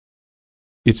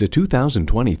It's a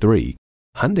 2023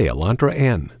 Hyundai Elantra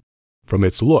N. From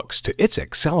its looks to its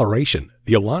acceleration,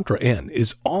 the Elantra N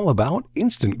is all about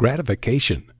instant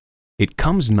gratification. It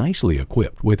comes nicely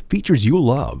equipped with features you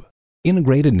love: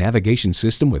 integrated navigation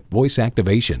system with voice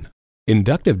activation,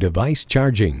 inductive device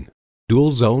charging,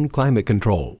 dual zone climate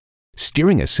control,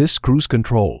 steering assist cruise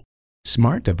control,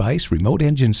 smart device remote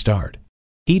engine start,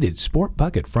 heated sport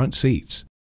bucket front seats,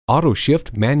 auto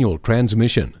shift manual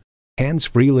transmission,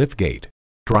 hands-free liftgate,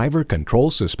 driver control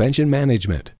suspension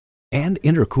management, and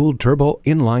intercooled turbo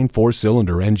inline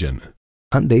 4-cylinder engine.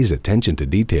 Hyundai's attention to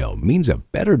detail means a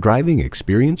better driving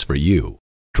experience for you.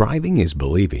 Driving is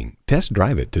believing. Test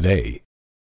drive it today.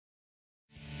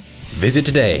 Visit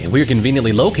today. We're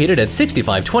conveniently located at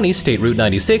 6520 State Route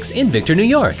 96 in Victor, New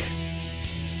York.